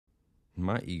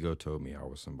My ego told me I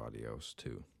was somebody else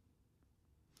too.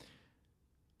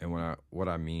 And what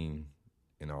I mean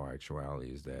in all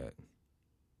actuality is that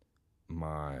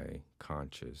my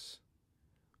conscious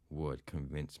would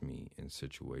convince me in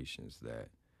situations that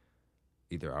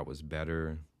either I was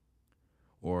better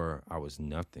or I was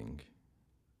nothing,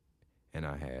 and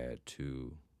I had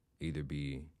to either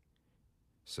be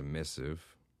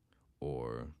submissive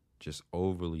or just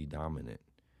overly dominant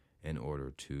in order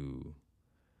to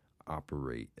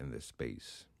operate in this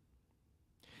space.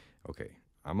 Okay,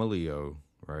 I'm a Leo,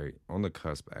 right? On the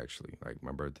cusp, actually. Like,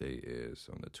 my birthday is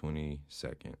on the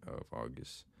 22nd of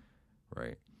August,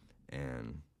 right?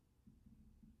 And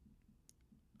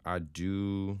I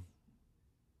do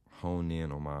hone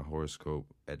in on my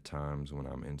horoscope at times when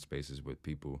I'm in spaces with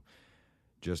people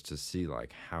just to see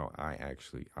like how I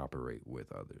actually operate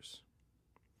with others.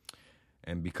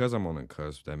 And because I'm on the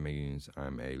cusp, that means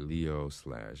I'm a Leo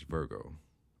slash Virgo.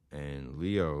 And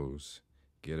Leos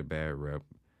get a bad rep.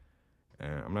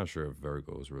 And I'm not sure if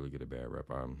Virgos really get a bad rep.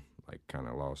 I'm like kind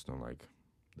of lost on like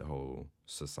the whole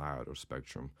societal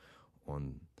spectrum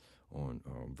on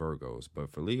Virgos.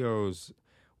 But for Leos,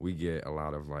 we get a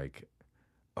lot of like,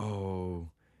 oh,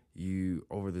 you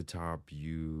over the top,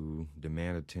 you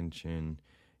demand attention,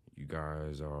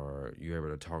 you're able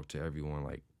to talk to everyone.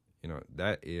 Like,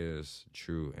 that is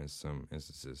true in some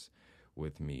instances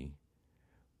with me.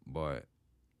 But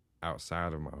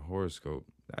outside of my horoscope,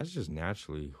 that's just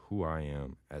naturally who I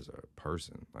am as a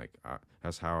person. Like,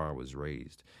 that's how I was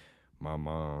raised. My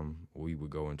mom, we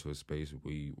would go into a space,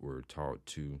 we were taught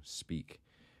to speak.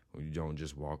 You don't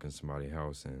just walk in somebody's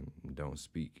house and don't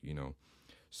speak.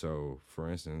 So, for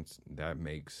instance, that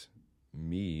makes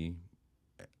me,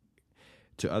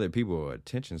 to other people, an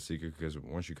attention seeker, because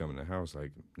once you come in the house,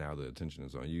 like, now the attention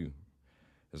is on you.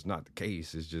 It's not the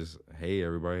case. It's just, hey,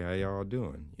 everybody, how y'all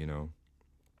doing?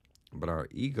 But our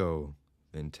ego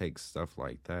then takes stuff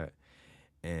like that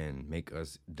and make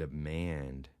us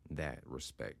demand that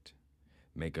respect,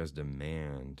 make us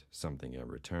demand something in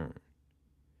return.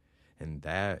 And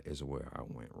that is where I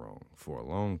went wrong. For a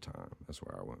long time, that's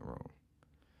where I went wrong.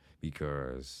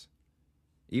 Because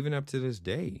even up to this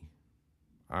day,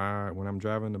 when I'm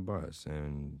driving the bus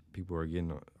and people are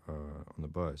getting on the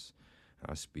bus,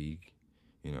 I speak,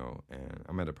 and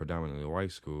I'm at a predominantly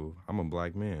white school. I'm a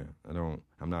black man.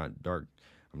 I'm not dark.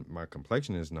 My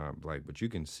complexion is not black, but you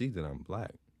can see that I'm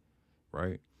black,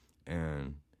 right?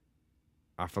 And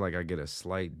I feel like I get a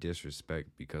slight disrespect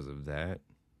because of that.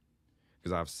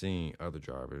 Because I've seen other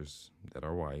drivers that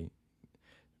are white,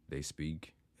 they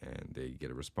speak and they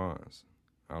get a response.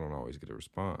 I don't always get a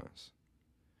response.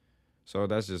 So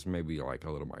that's just maybe like a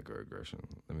little microaggression.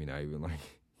 Let me not even like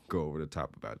go over the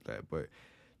top about that. But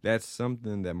that's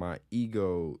something that my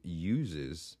ego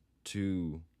uses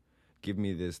to give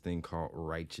me this thing called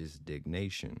righteous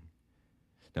dignation.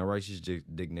 Now, righteous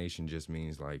dignation just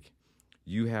means like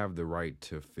you have the right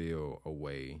to feel a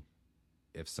way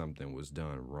if something was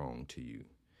done wrong to you.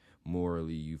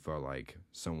 Morally, you felt like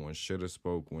someone should have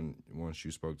spoke once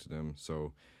you spoke to them.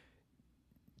 So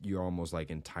you're almost like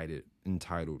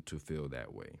entitled to feel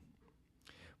that way.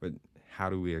 But how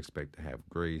do we expect to have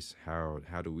grace? How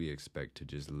do we expect to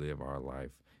just live our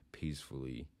life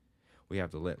peacefully? We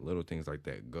have to let little things like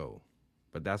that go.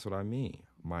 But that's what I mean.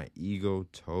 My ego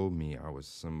told me I was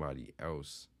somebody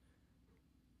else.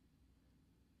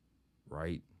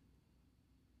 Right?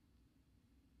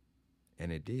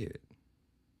 And it did.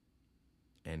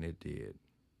 And it did.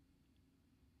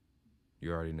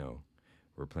 You already know.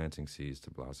 We're planting seeds to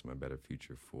blossom a better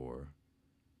future for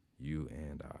you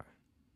and I.